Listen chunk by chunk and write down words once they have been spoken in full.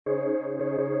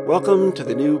Welcome to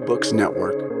the New Books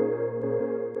Network.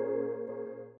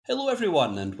 Hello,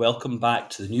 everyone, and welcome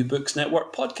back to the New Books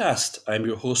Network podcast. I'm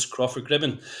your host, Crawford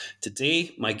Gribben.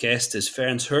 Today, my guest is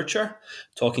Ferenc Hörcher,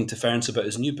 talking to Ferenc about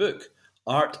his new book,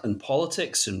 Art and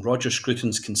Politics in Roger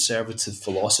Scruton's Conservative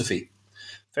Philosophy.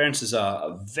 Ferenc is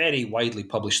a very widely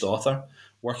published author,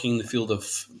 working in the field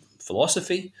of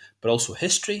philosophy, but also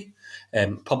history,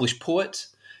 published poet.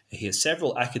 He has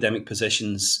several academic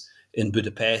positions in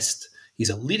Budapest. He's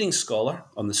a leading scholar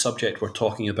on the subject we're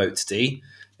talking about today,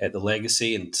 the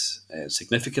legacy and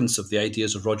significance of the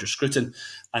ideas of Roger Scruton,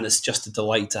 and it's just a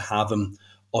delight to have him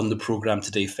on the programme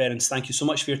today. Ferenc, thank you so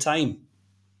much for your time.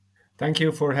 Thank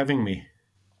you for having me.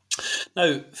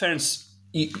 Now, Ferenc,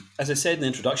 as I said in the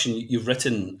introduction, you've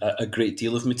written a great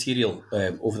deal of material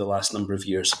over the last number of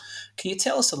years. Can you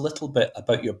tell us a little bit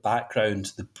about your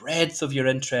background, the breadth of your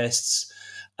interests,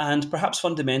 and perhaps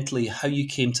fundamentally how you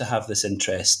came to have this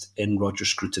interest in Roger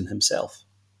Scruton himself?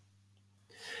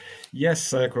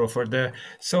 Yes, Crawford.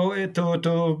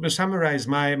 To summarize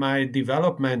my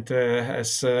development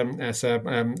as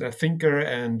a thinker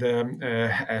and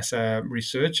as a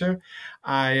researcher,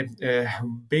 I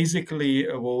basically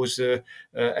was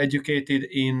educated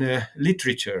in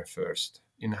literature first,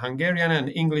 in Hungarian and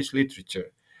English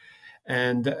literature.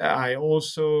 And I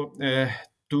also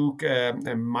took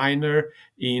a minor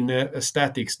in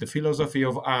aesthetics, the philosophy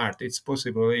of art. It's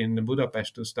possible in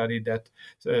Budapest to study that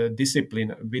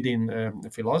discipline within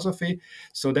philosophy.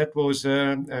 So that was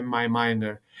my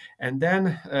minor. And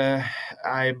then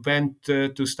I went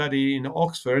to study in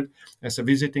Oxford as a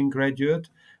visiting graduate,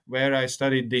 where I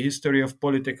studied the history of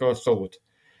political thought.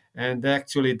 And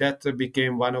actually that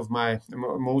became one of my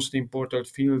most important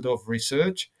field of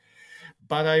research.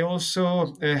 But I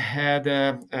also had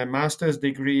a master's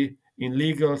degree in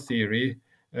legal theory,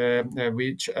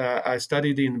 which I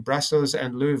studied in Brussels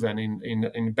and Leuven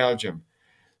in Belgium.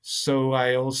 So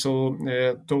I also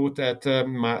taught at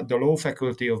the law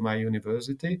faculty of my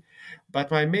university.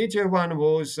 But my major one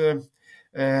was the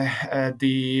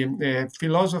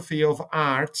philosophy of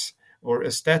arts or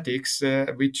aesthetics,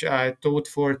 which I taught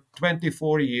for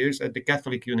 24 years at the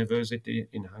Catholic University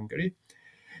in Hungary.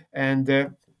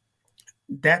 And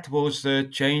that was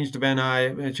changed when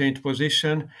I changed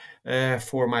position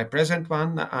for my present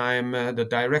one. I'm the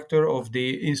director of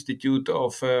the Institute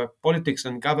of Politics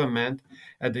and Government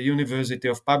at the University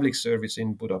of Public Service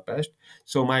in Budapest.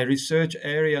 So my research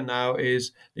area now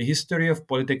is the history of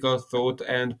political thought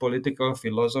and political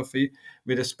philosophy,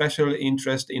 with a special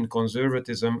interest in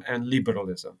conservatism and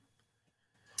liberalism.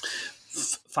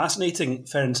 Fascinating,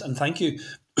 Ferenc, and thank you.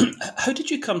 How did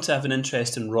you come to have an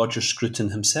interest in Roger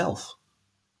Scruton himself?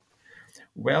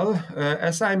 Well,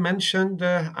 as I mentioned,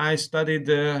 I studied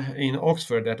in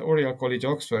Oxford at Oriel College,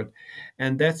 Oxford,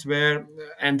 and that's where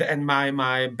and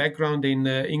my background in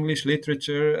English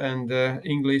literature and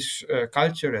English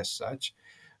culture as such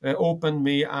opened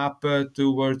me up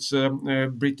towards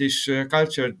British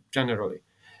culture generally,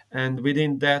 and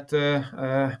within that.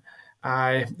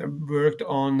 I worked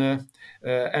on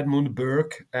Edmund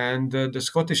Burke and the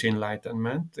Scottish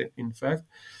Enlightenment, in fact.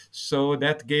 So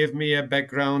that gave me a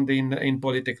background in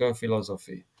political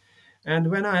philosophy.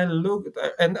 And when I looked,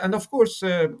 and of course,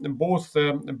 both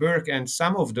Burke and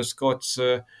some of the Scots,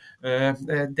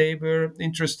 they were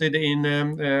interested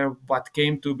in what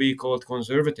came to be called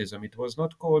conservatism. It was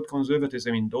not called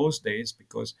conservatism in those days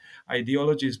because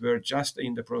ideologies were just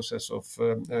in the process of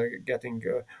getting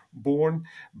born,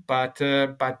 but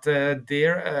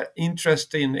their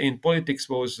interest in politics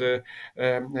was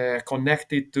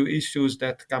connected to issues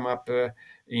that come up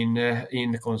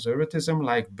in conservatism,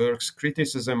 like Burke's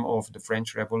criticism of the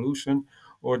French Revolution,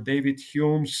 or David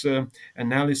Hume's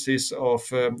analysis of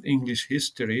English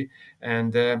history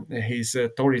and his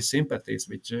Tory sympathies,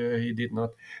 which he did not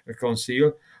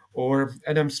conceal, or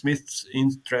Adam Smith's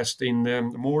interest in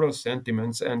moral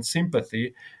sentiments and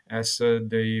sympathy as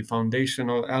the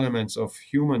foundational elements of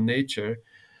human nature.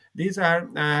 These are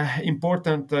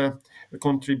important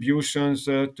contributions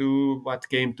to what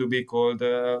came to be called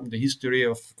the history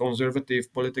of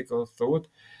conservative political thought.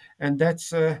 And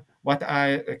that's what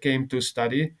I came to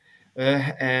study.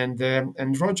 And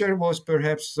Roger was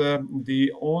perhaps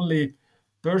the only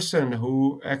person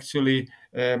who actually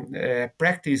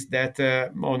practiced that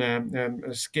on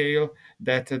a scale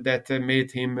that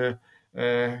made him,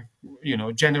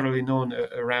 generally known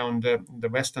around the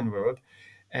Western world.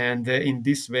 And in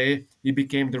this way, he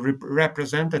became the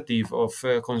representative of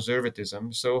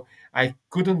conservatism. So I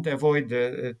couldn't avoid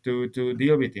to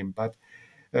deal with him. But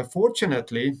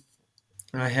fortunately,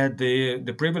 I had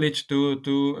the privilege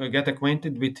to get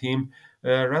acquainted with him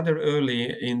rather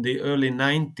early, in the early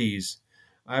 90s.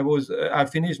 I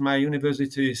finished my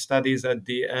university studies at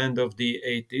the end of the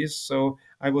 80s, so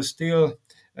I was still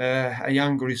a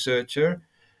young researcher,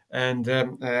 and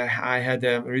I had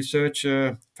a research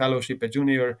fellowship, a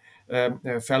junior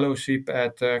fellowship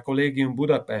at Collegium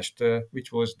Budapest,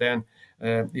 which was then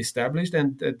established,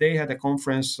 and they had a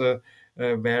conference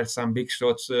where some big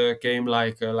shots came,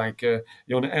 like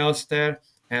Jon Elster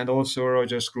and also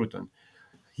Roger Scruton.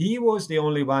 He was the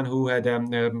only one who had a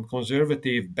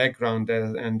conservative background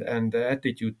and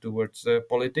attitude towards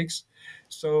politics.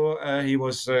 So he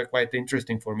was quite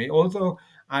interesting for me. Although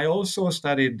I also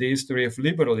studied the history of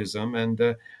liberalism,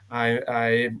 and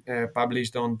I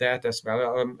published on that as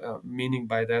well, meaning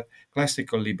by that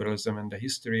classical liberalism and the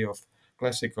history of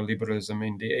classical liberalism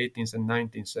in the 18th and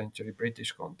 19th century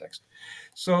British context.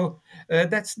 So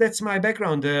that's my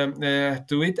background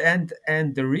to it,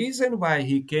 and the reason why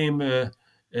he came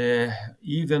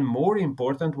even more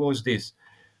important was this.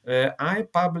 I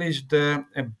published a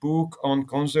book on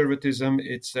conservatism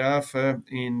itself when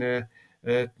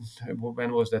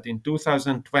was that? In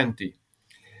 2020.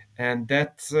 And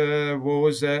that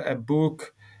was a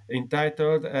book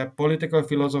entitled Political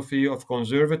Philosophy of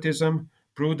Conservatism,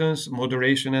 Prudence,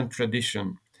 Moderation, and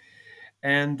Tradition.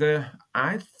 And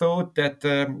I thought that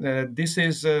this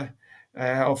is,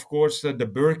 of course, the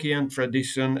Burkean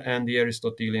tradition and the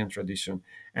Aristotelian tradition,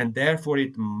 and therefore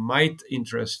it might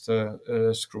interest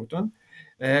Scruton.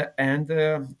 And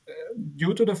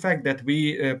due to the fact that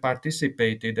we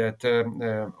participated at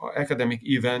academic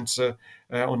events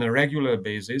on a regular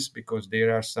basis, because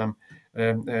there are some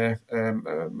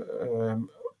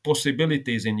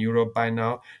possibilities in Europe by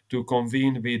now to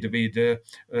convene with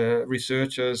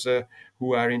researchers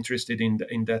who are interested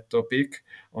in that topic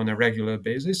on a regular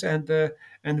basis, and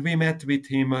we met with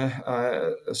him.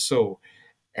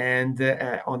 And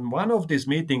on one of these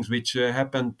meetings, which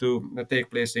happened to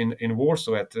take place in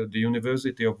Warsaw at the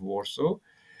University of Warsaw,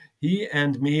 he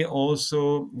and me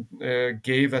also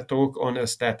gave a talk on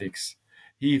aesthetics.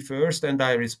 He first, and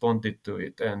I responded to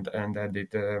it and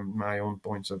added my own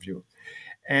points of view.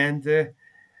 And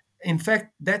in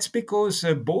fact, that's because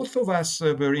both of us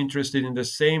were interested in the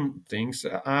same things,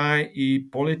 i.e.,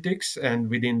 politics, and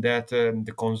within that,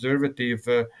 the conservative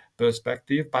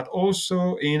perspective, but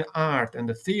also in art and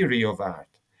the theory of art.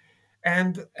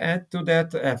 And add to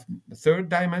that a third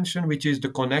dimension, which is the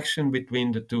connection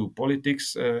between the two,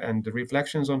 politics and the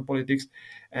reflections on politics,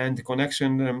 and the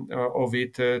connection of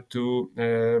it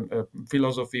to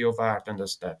philosophy of art and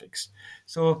aesthetics.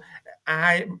 So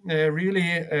I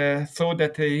really thought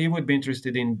that he would be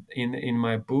interested in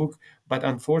my book, but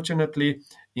unfortunately,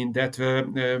 in that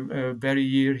very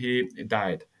year, he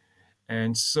died.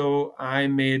 And so I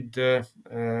made a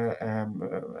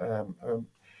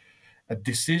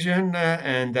decision,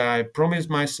 and I promised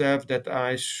myself that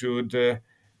I should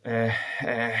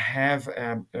have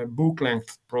a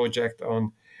book-length project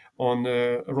on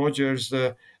Roger's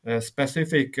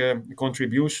specific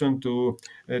contribution to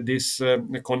this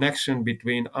connection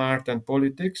between art and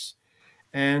politics.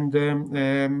 And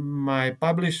my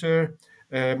publisher,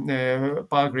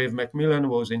 Palgrave Macmillan,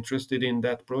 was interested in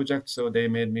that project, so they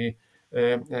made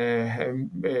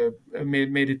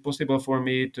it possible for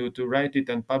me to write it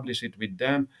and publish it with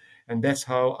them. And that's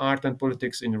how Art and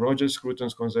Politics in Roger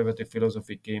Scruton's Conservative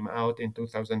Philosophy came out in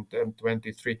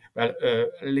 2023. Well,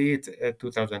 late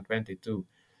 2022,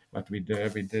 but with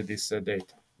this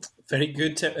date. Very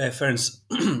good, Ferenc.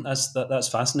 That's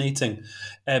fascinating.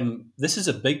 This is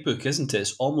a big book, isn't it?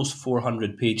 It's almost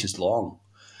 400 pages long.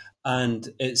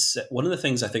 And it's one of the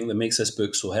things I think that makes this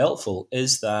book so helpful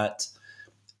is that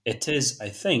it is, I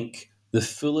think, the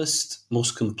fullest,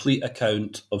 most complete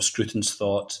account of Scruton's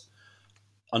thought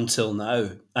until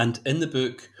now. And in the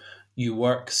book, you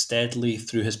work steadily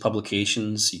through his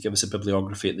publications. You give us a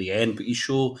bibliography at the end, but you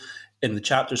show in the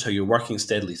chapters how you're working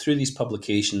steadily through these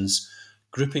publications,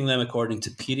 grouping them according to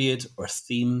period or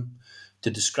theme to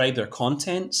describe their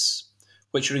contents,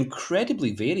 which are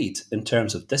incredibly varied in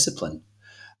terms of discipline,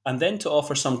 and then to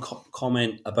offer some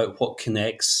comment about what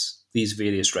connects these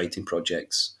various writing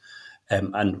projects.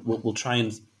 And we'll try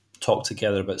and talk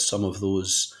together about some of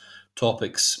those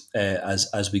topics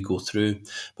as we go through.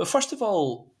 But first of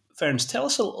all, Ferenc, tell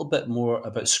us a little bit more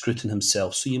about Scruton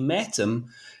himself. So you met him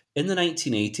in the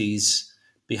 1980s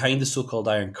behind the so-called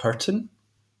Iron Curtain.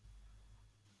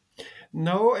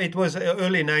 No, it was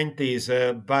early 90s,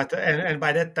 but and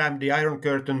by that time the Iron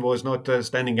Curtain was not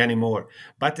standing anymore.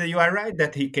 But you are right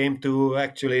that he came to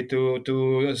actually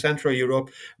to Central Europe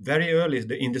very early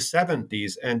in the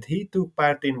 70s, and he took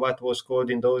part in what was called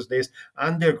in those days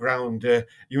underground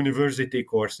university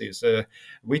courses,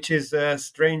 which is a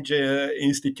strange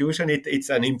institution. It's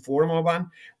an informal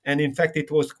one, and in fact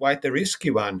it was quite a risky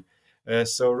one.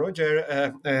 So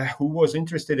Roger, who was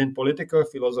interested in political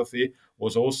philosophy,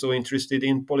 was also interested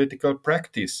in political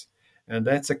practice. And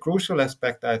that's a crucial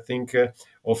aspect, I think,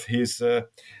 of his, to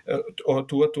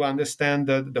understand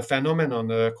the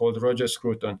phenomenon called Roger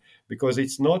Scruton, because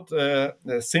it's not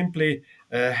simply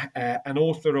an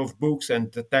author of books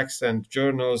and texts and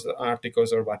journals,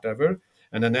 articles, or whatever,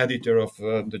 and an editor of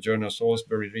the journal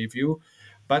Salisbury Review,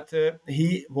 but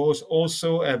he was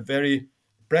also a very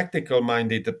practical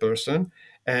minded person,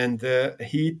 and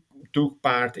he took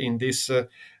part in this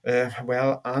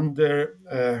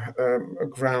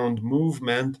underground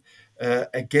movement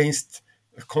against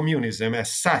communism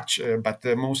as such, but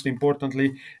most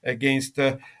importantly against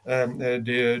the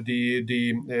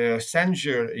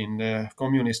censure in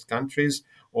communist countries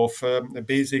of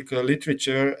basic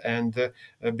literature and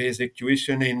basic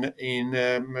tuition in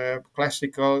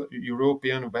classical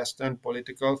European Western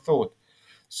political thought.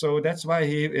 So that's why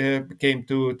he came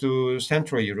to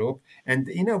Central Europe, and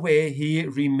in a way he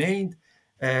remained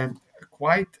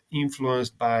quite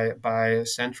influenced by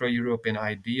Central European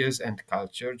ideas and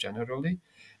culture generally.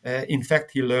 In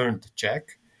fact, he learned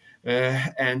Czech,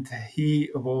 and he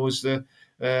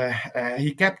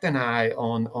kept an eye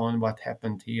on what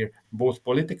happened here, both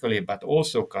politically but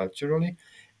also culturally,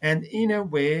 and in a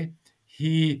way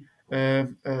he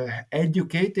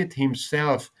educated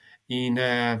himself in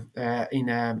a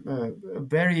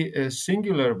very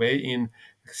singular way in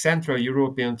Central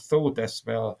European thought as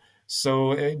well.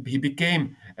 So he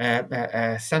became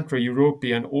a Central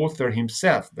European author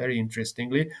himself, very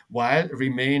interestingly, while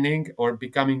remaining or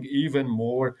becoming even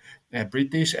more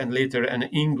British and later an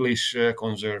English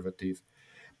conservative.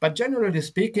 But generally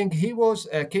speaking, he was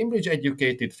a Cambridge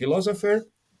educated philosopher.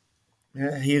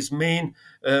 His main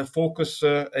focus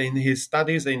in his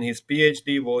studies, in his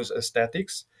PhD, was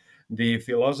aesthetics, the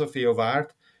philosophy of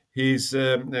art. His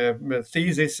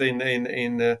thesis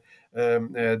in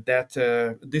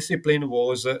that discipline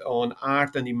was on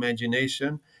art and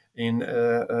imagination in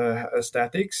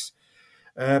aesthetics.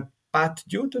 But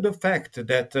due to the fact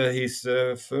that his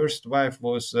first wife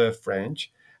was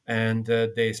French, and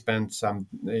they spent some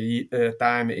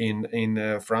time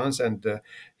in France, and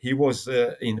he was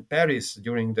in Paris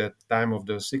during the time of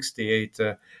the 68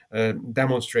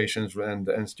 demonstrations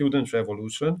and student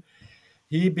revolution.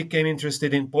 He became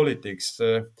interested in politics,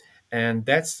 and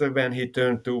that's when he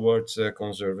turned towards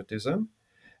conservatism,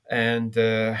 and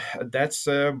that's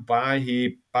why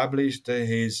he published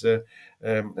his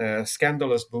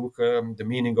scandalous book, The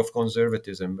Meaning of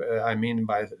Conservatism. I mean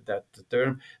by that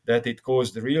term that it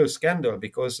caused real scandal,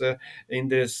 because in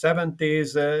the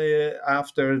 70s,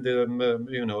 after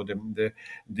the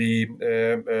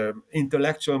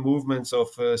intellectual movements of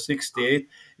 68,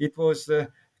 it was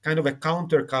kind of a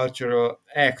countercultural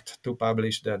act to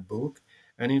publish that book.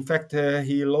 And in fact,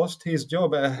 he lost his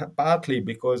job partly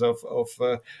because of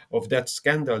that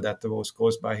scandal that was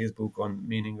caused by his book on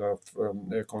meaning of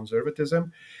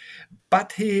conservatism.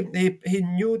 But he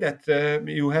knew that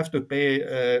you have to pay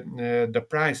the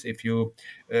price if you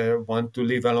want to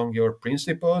live along your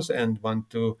principles and want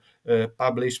to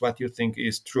publish what you think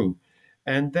is true.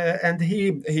 And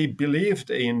he believed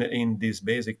in these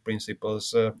basic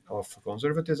principles of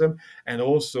conservatism, and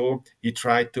also he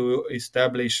tried to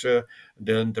establish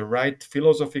the right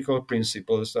philosophical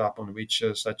principles upon which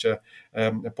such a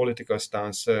political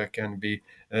stance can be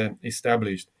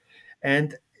established.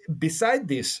 And beside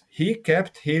this, he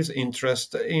kept his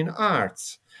interest in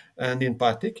arts, and in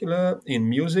particular in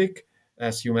music,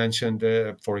 as you mentioned,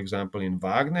 for example, in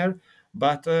Wagner,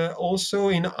 but also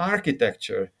in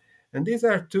architecture. And these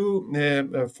are two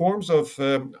forms of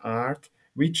art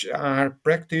which are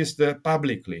practiced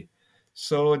publicly.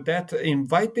 So that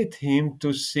invited him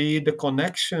to see the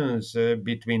connections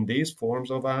between these forms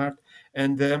of art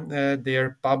and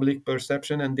their public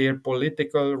perception and their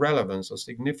political relevance or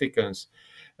significance.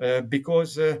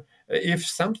 Because if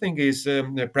something is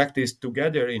practiced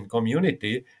together in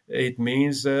community, it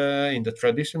means, in the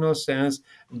traditional sense,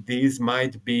 these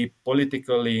might be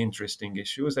politically interesting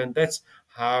issues, and that's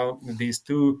how these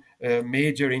two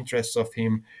major interests of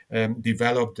him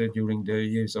developed during the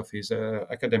years of his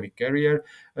academic career,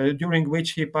 during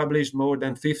which he published more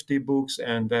than 50 books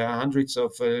and hundreds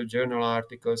of journal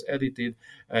articles, edited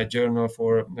a journal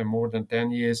for more than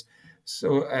 10 years.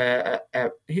 So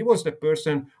he was the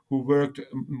person who worked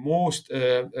most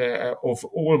of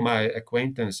all my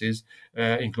acquaintances,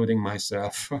 including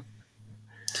myself.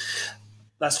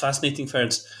 That's fascinating,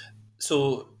 Ferenc.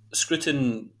 So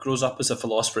Scruton grows up as a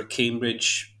philosopher at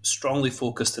Cambridge, strongly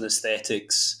focused in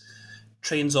aesthetics,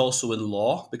 trains also in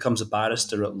law, becomes a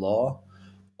barrister at law,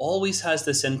 always has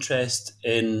this interest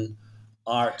in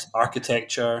art,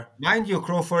 architecture. Mind you,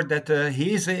 Crawford, that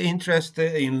his interest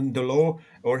in the law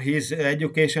or his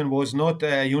education was not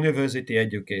a university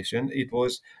education. It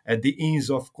was at the Inns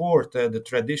of Court, the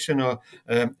traditional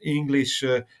English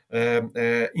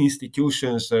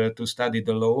institutions to study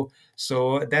the law.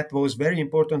 So that was very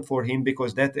important for him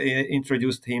because that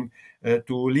introduced him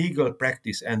to legal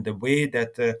practice and the way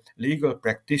that legal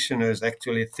practitioners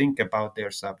actually think about their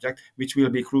subject, which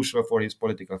will be crucial for his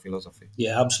political philosophy.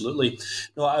 Yeah, absolutely.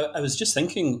 No, I was just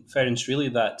thinking, Ferenc, really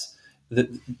that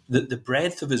the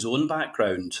breadth of his own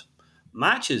background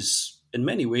matches in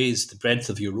many ways the breadth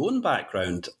of your own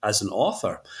background as an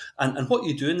author. And what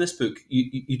you do in this book,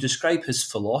 you describe his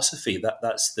philosophy.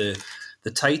 That's the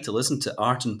title, isn't it?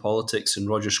 Art and Politics in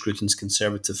Roger Scruton's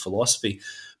Conservative Philosophy.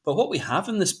 But what we have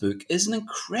in this book is an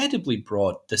incredibly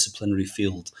broad disciplinary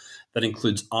field that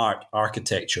includes art,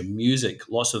 architecture, music,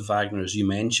 lots of Wagner, as you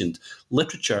mentioned,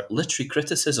 literature, literary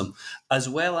criticism, as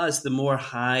well as the more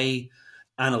high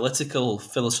analytical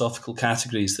philosophical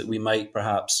categories that we might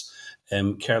perhaps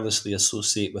carelessly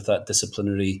associate with that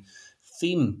disciplinary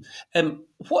theme.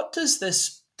 What does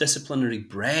this disciplinary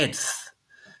breadth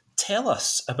tell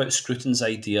us about Scruton's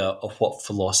idea of what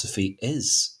philosophy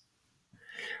is?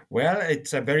 Well,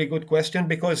 it's a very good question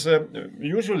because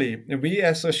usually we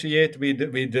associate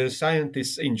with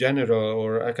scientists in general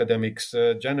or academics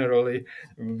generally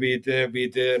with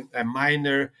a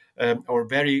minor or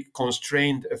very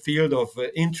constrained field of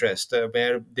interest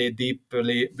where they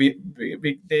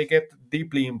they get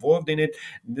deeply involved in it,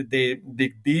 they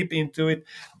dig deep into it,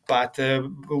 but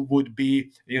would be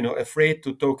afraid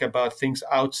to talk about things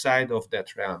outside of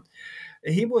that realm.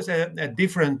 He was a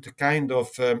different kind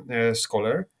of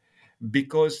scholar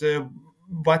because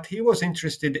what he was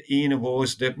interested in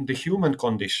was the human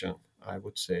condition, I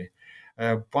would say.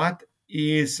 What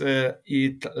is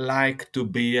it like to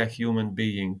be a human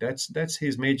being? That's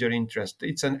his major interest.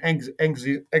 It's an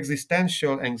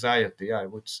existential anxiety, I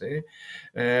would say.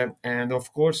 And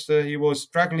of course, he was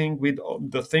struggling with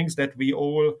the things that we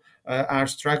all are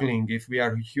struggling if we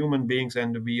are human beings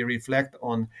and we reflect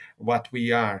on what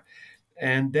we are,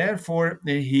 and therefore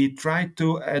he tried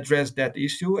to address that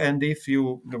issue. And if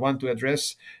you want to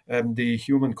address the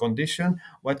human condition,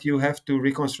 what you have to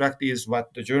reconstruct is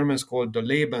what the Germans call the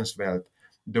Lebenswelt,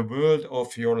 the world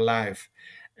of your life.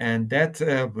 And that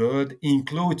world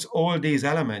includes all these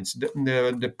elements,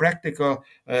 the practical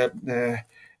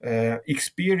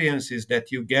experiences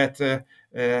that you get,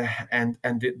 and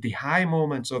the high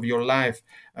moments of your life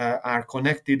are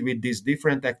connected with these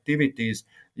different activities.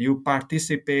 You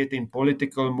participate in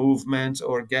political movements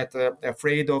or get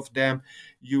afraid of them.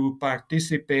 You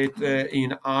participate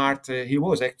in art. He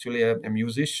was actually a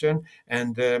musician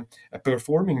and a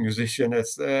performing musician,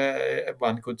 as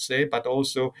one could say, but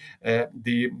also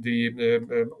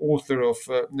the author of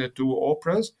the two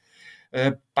operas.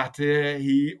 But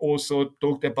he also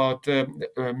talked about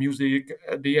music,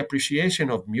 the appreciation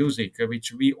of music,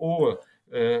 which we all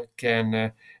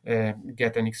can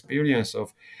get an experience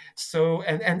of. So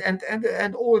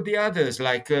and all the others,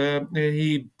 like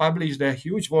he published a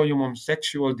huge volume on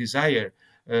sexual desire,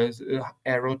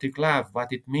 erotic love,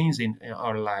 what it means in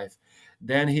our life.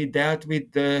 Then he dealt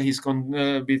with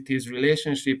with his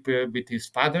relationship with his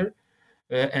father,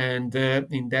 and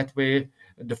in that way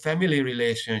the family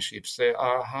relationships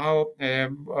are how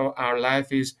our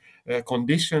life is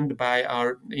conditioned by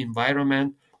our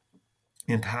environment,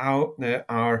 and how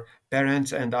our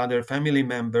parents and other family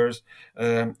members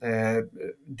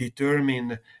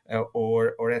determine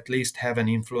or at least have an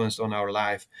influence on our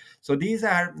life. So these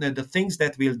are the things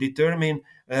that will determine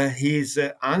his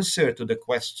answer to the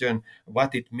question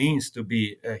what it means to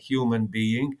be a human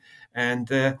being.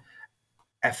 And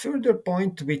a further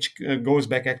point, which goes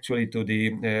back actually to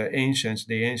the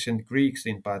ancient Greeks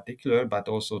in particular, but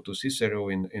also to Cicero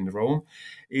in Rome,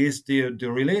 is the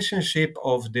relationship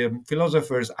of the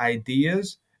philosopher's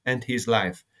ideas and his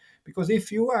life. Because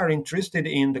if you are interested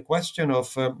in the question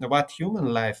of what human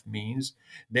life means,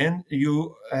 then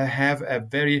you have a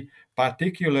very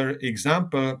particular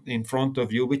example in front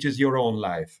of you, which is your own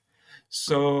life.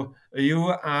 So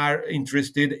you are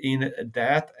interested in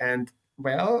that, and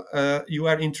you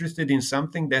are interested in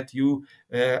something that you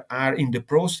are in the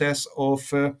process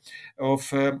of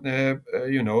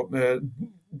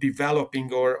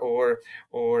developing or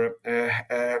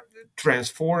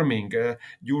transforming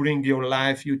during your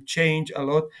life. You change a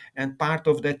lot, and part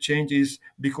of that change is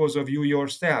because of you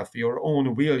yourself, your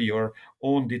own will, your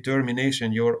own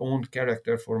determination, your own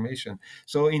character formation.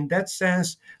 So in that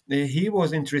sense, he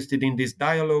was interested in this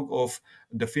dialogue of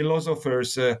the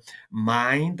philosopher's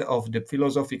mind, of the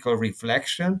philosophical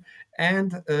reflection,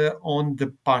 and on the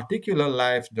particular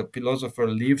life the philosopher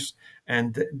lives.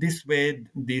 And this way,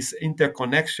 this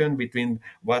interconnection between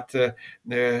what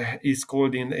is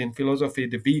called in philosophy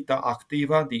the vita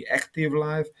activa, the active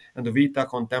life, and the vita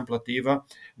contemplativa,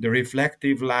 the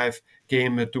reflective life,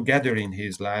 came together in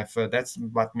his life. That's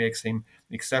what makes him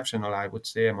exceptional, I would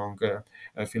say, among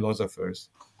philosophers.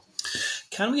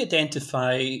 Can we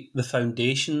identify the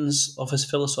foundations of his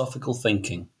philosophical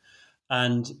thinking?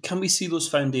 And can we see those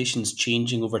foundations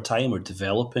changing over time or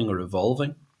developing or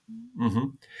evolving?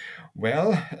 Mhm.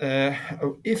 Well,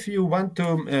 if you want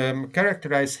to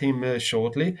characterize him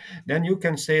shortly, then you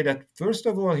can say that, first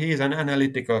of all, he is an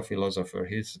analytical philosopher.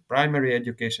 His primary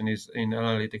education is in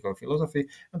analytical philosophy,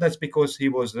 and that's because he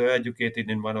was educated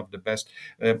in one of the best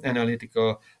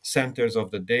analytical centers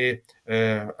of the day,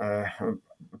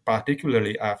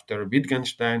 particularly after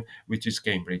Wittgenstein, which is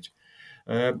Cambridge.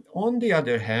 On the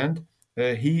other hand,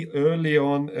 he early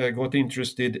on got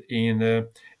interested in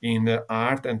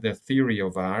art and the theory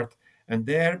of art, and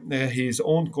there his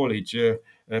own college,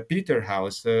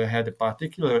 Peterhouse, had a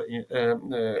particular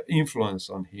influence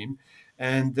on him,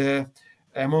 and.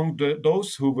 Among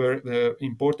those who were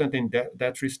important in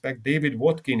that respect, David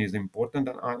Watkin is important,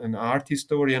 an art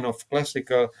historian of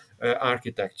classical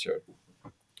architecture.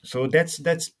 So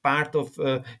that's part of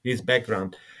his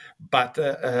background. But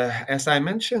as I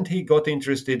mentioned, he got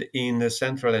interested in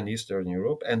Central and Eastern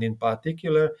Europe, and in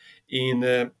particular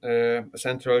in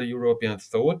Central European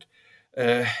thought.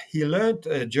 He learned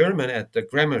German at the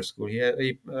grammar school. He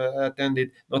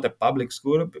attended not a public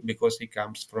school because he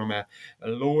comes from a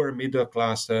lower middle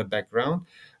class background,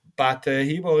 but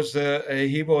he was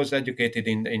educated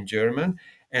in German,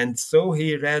 and so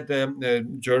he read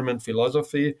German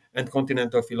philosophy and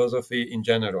continental philosophy in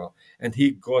general, and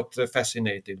he got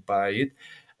fascinated by it.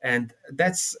 And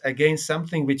that's again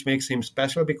something which makes him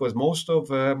special, because most of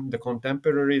the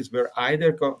contemporaries were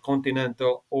either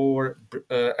continental or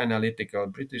analytical,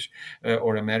 British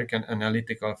or American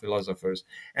analytical philosophers,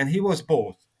 and he was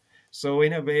both. So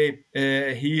in a way,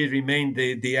 he remained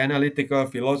the analytical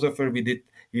philosopher with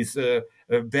his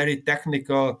very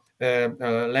technical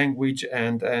language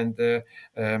and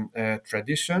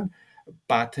tradition,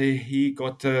 but he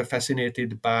got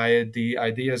fascinated by the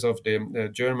ideas of the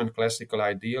German classical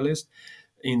idealist,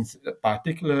 in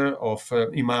particular of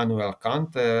Immanuel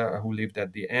Kant, who lived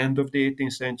at the end of the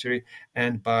 18th century,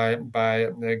 and by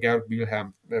Georg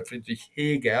Wilhelm Friedrich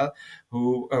Hegel,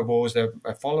 who was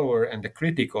a follower and a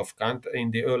critic of Kant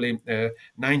in the early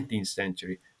 19th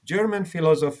century. German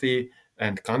philosophy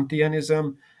and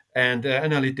Kantianism and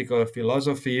analytical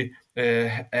philosophy,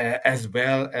 as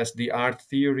well as the art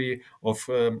theory of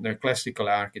classical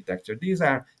architecture. These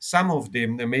are some of the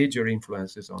major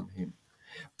influences on him.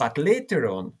 But later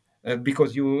on,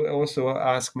 because you also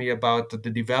asked me about the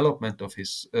development of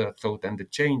his thought and the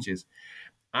changes,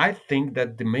 I think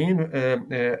that the main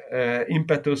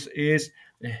impetus is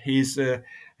his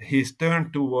his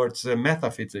turn towards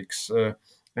metaphysics,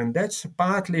 and that's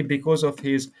partly because of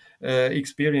his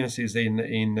experiences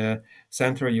in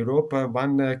Central Europe.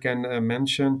 One can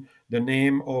mention the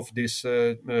name of this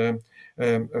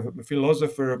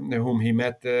philosopher whom he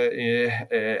met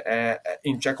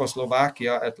in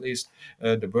Czechoslovakia, at least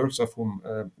the works of whom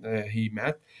he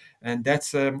met, and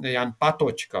that's Jan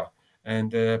Patočka.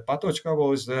 And Patočka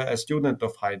was a student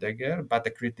of Heidegger, but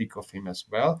a critic of him as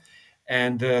well.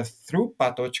 And through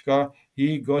Patočka,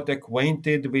 he got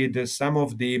acquainted with some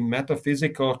of the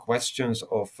metaphysical questions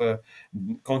of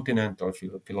continental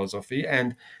philosophy.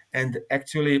 And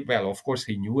actually, well, of course,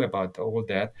 he knew about all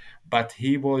that, but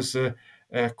he was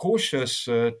cautious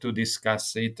to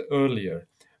discuss it earlier.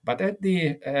 But at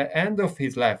the end of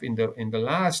his life, in the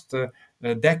last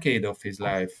decade of his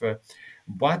life,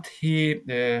 what he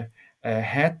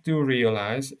had to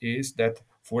realize is that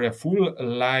for a full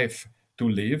life to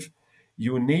live,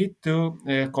 you need to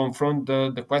confront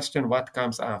the question what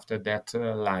comes after that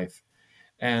life.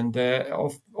 And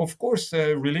of course,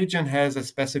 religion has a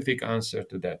specific answer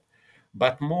to that.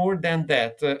 But more than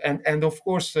that, and of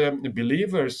course,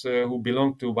 believers who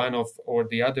belong to one of or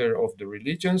the other of the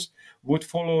religions would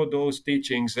follow those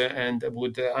teachings and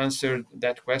would answer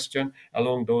that question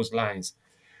along those lines.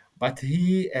 But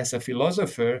he, as a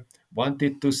philosopher,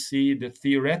 wanted to see the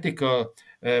theoretical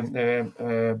um,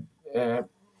 uh, uh,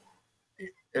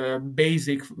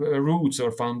 basic roots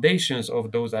or foundations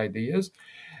of those ideas.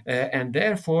 And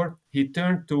therefore, he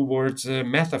turned towards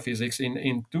metaphysics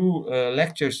in two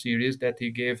lecture series that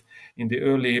he gave in the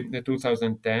early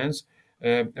 2010s.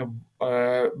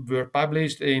 Were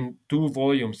published in two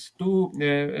volumes, two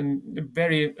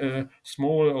very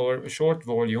small or short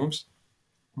volumes,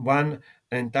 one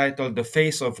entitled The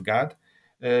Face of God,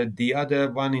 the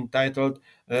other one entitled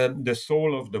The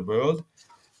Soul of the World.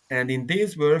 And in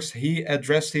these works, he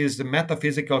addresses the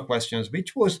metaphysical questions,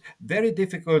 which was very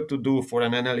difficult to do for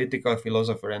an analytical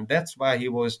philosopher. And that's why he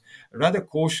was rather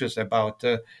cautious about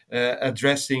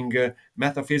addressing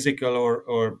metaphysical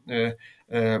or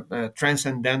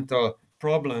transcendental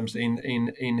problems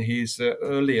in his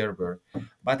earlier work.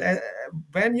 But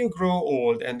when you grow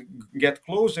old and get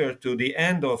closer to the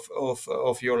end of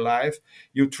your life,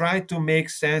 you try to make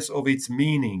sense of its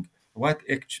meaning. What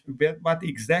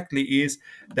exactly is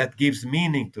that gives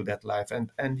meaning to that life,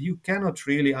 and you cannot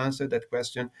really answer that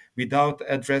question without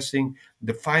addressing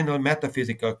the final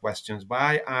metaphysical questions.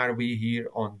 Why are we here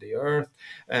on the earth,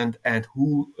 and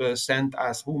who sent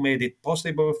us, who made it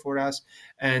possible for us,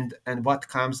 and what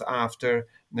comes after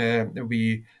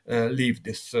we leave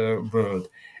this world.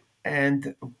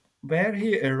 And where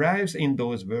he arrives in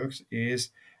those works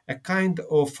is a kind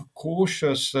of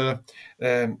cautious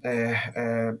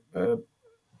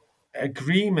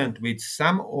agreement with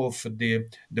some of the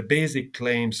basic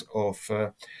claims of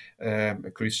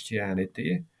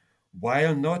Christianity,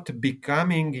 while not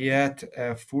becoming yet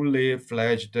a fully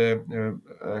fledged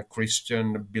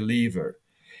Christian believer.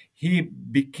 He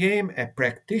became a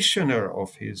practitioner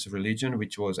of his religion,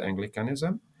 which was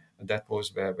Anglicanism. That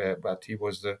was what he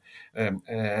was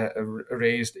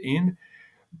raised in.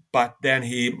 But then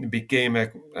he became a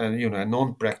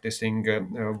non-practicing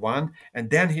one, and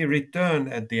then he returned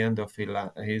at the end of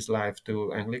his life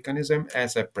to Anglicanism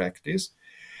as a practice.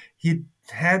 He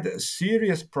had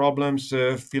serious problems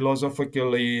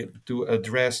philosophically to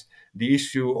address the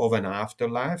issue of an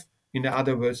afterlife. In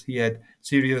other words, he had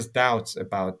serious doubts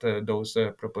about those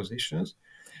propositions.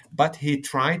 But he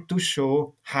tried to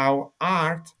show how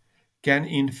art can,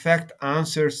 in fact,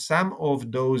 answer some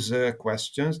of those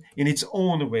questions in its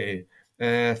own way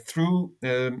through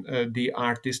the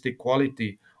artistic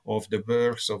quality of the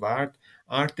works of art.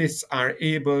 Artists are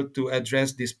able to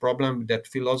address this problem that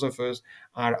philosophers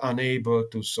are unable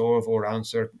to solve or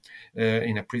answer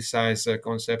in a precise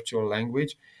conceptual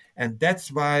language. And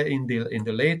that's why in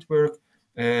the late work,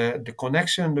 the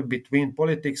connection between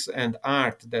politics and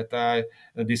art that I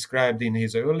described in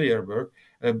his earlier work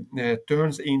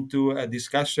turns into a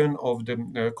discussion of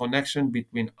the connection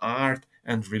between art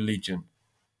and religion.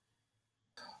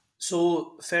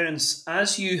 So, Ferenc,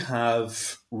 as you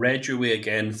have read your way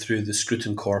again through the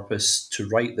Scruton corpus to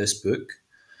write this book,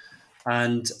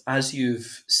 and as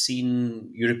you've seen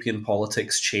European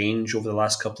politics change over the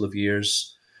last couple of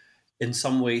years, in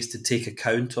some ways to take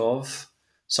account of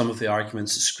some of the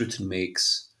arguments that Scruton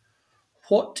makes,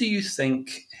 what do you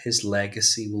think his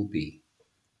legacy will be?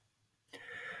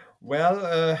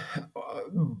 Well,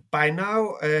 by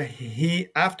now, he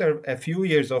after a few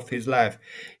years of his life,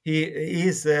 he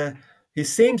is he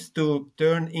seems to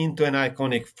turn into an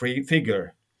iconic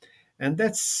figure. And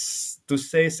that's to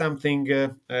say something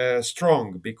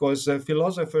strong, because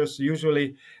philosophers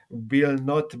usually will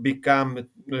not become,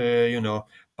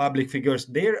 public figures.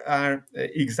 There are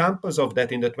examples of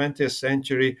that in the 20th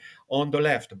century on the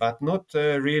left, but not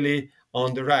really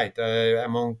on the right.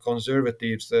 Among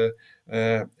conservatives,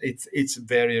 it's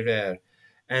very rare.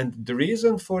 And the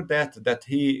reason for that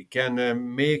he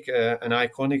can make an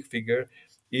iconic figure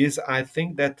is, I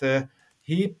think, that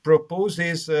he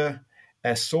proposes a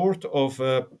sort of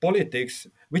politics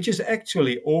which is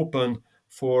actually open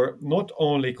for not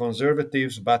only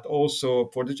conservatives but also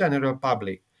for the general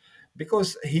public,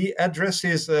 because he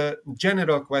addresses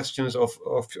general questions of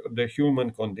the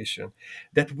human condition,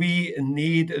 that we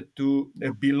need to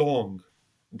belong.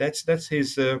 That's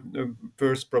his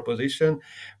first proposition.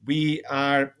 We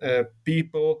are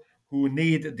people who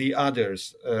need the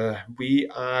others. We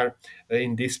are,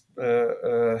 in this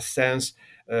sense,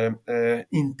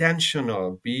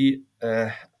 intentional. We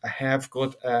have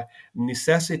got a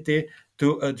necessity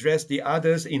to address the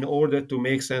others in order to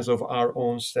make sense of our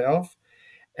own self.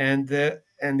 And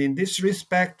in this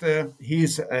respect,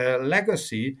 his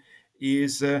legacy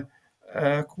is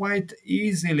quite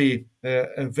easily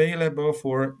available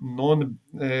for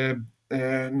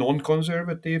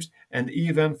non-conservatives and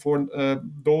even for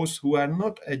those who are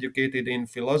not educated in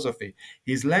philosophy.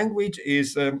 His language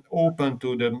is open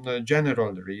to the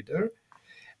general reader,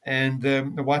 and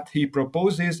what he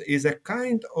proposes is a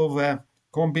kind of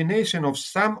combination of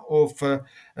some of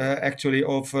actually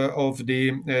of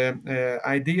the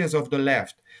ideas of the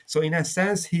left. So in a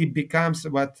sense, he becomes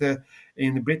what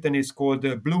in Britain is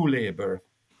called blue labor.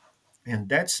 And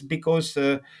that's because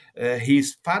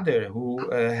his father, who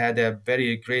had a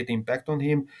very great impact on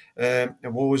him,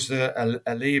 was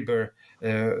a labor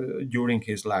during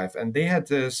his life. And they had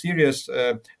serious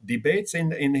debates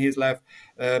in his life.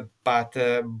 But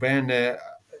when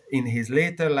in his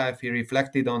later life he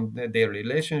reflected on their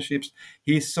relationships,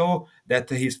 he saw that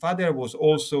his father was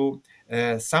also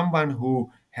someone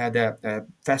who had a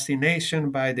fascination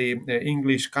by the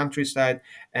English countryside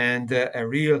and a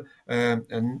real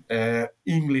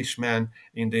Englishman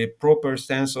in the proper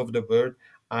sense of the word,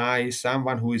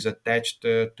 someone who is attached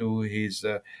to his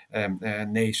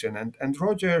nation. And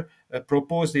Roger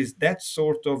proposes that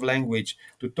sort of language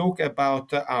to talk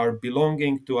about our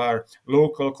belonging to our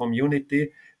local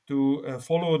community, to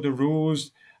follow the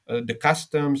rules, the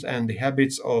customs and the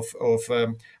habits of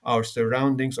our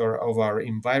surroundings or of our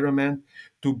environment,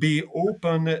 to be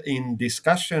open in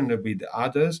discussion with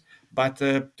others, but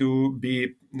to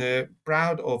be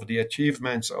proud of the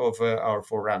achievements of our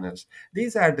forerunners.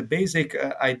 These are the basic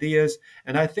ideas,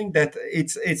 and I think that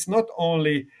it's not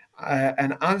only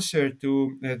an answer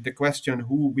to the question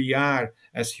who we are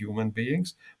as human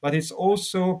beings, but it's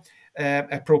also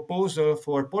a proposal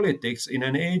for politics in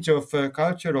an age of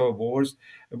cultural wars,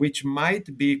 which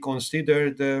might be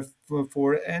considered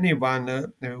for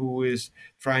anyone who is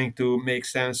trying to make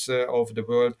sense of the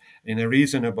world in a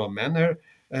reasonable manner.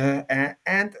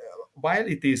 And while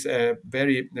it is a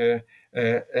very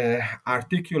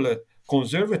articulate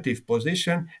conservative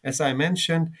position, as I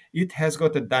mentioned, it has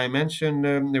got a dimension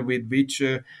with which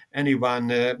anyone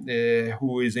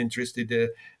who is interested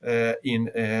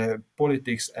in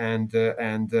politics and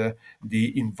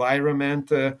the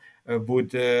environment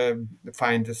would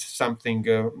find something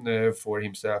for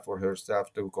himself or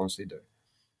herself to consider.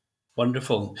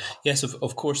 Wonderful. Yes,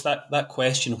 of course, that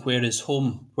question, where is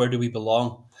home? Where do we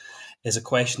belong? Is a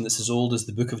question that's as old as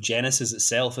the book of Genesis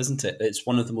itself, isn't it? It's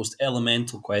one of the most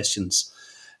elemental questions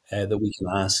that we can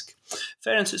ask.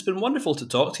 Ferenc, it's been wonderful to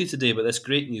talk to you today about this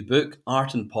great new book,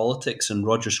 Art and Politics and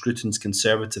Roger Scruton's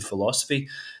Conservative Philosophy,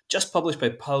 just published by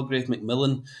Palgrave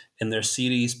Macmillan in their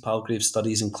series, Palgrave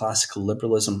Studies in Classical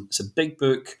Liberalism. It's a big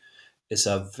book. It's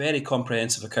a very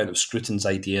comprehensive account of Scruton's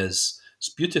ideas. It's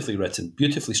beautifully written,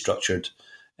 beautifully structured,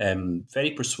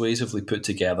 very persuasively put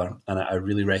together, and I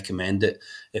really recommend it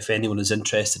if anyone is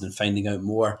interested in finding out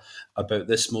more about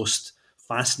this most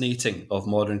fascinating of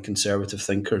modern conservative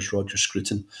thinkers, Roger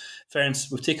Scruton.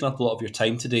 Ferenc, we've taken up a lot of your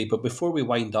time today, but before we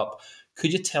wind up,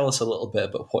 could you tell us a little bit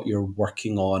about what you're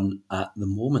working on at the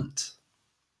moment?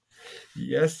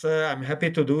 Yes, I'm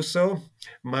happy to do so.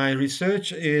 My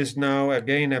research is now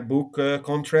again a book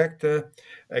contract,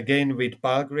 again with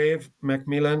Palgrave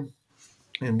Macmillan,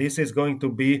 and this is going to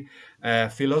be a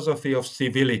philosophy of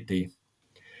civility.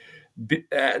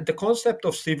 The concept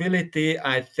of civility,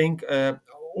 I think,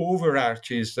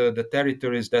 overarches the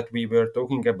territories that we were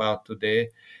talking about today,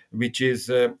 which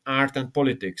is art and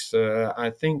politics. I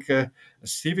think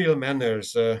civil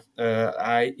manners,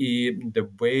 i.e., the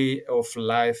way of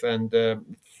life and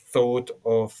thought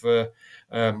of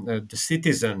the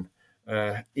citizen,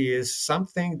 is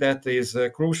something that is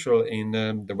crucial in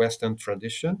the Western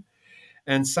tradition,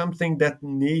 and something that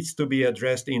needs to be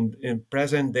addressed in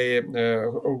present day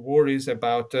worries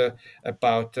about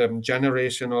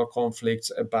generational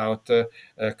conflicts, about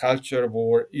culture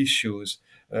war issues.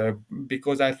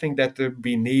 Because I think that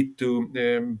we need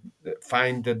to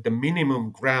find the minimum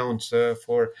grounds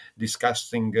for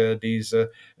discussing these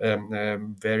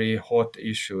very hot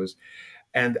issues.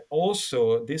 And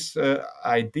also, this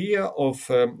idea of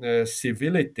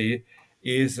civility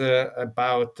is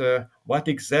about what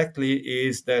exactly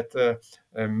is that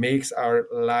makes our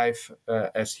life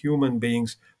as human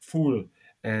beings full.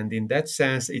 And in that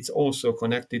sense, it's also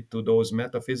connected to those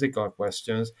metaphysical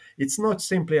questions. It's not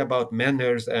simply about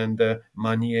manners and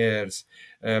manières.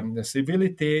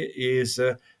 Civility is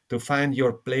to find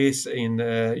your place in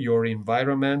your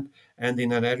environment, and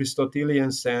in an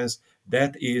Aristotelian sense,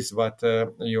 that is what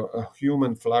your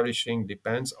human flourishing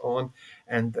depends on.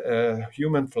 And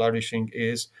human flourishing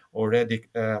is already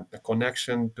a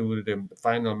connection to the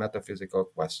final metaphysical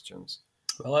questions.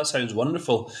 Well, that sounds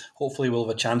wonderful. Hopefully we'll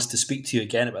have a chance to speak to you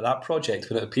again about that project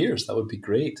when it appears. That would be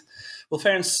great. Well,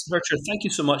 Ferenc, Hörcher, thank you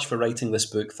so much for writing this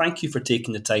book. Thank you for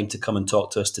taking the time to come and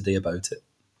talk to us today about it.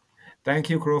 Thank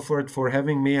you, Crawford, for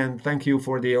having me, and thank you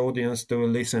for the audience to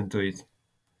listen to it.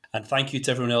 And thank you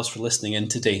to everyone else for listening in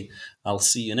today. I'll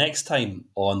see you next time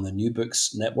on the New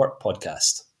Books Network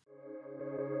podcast.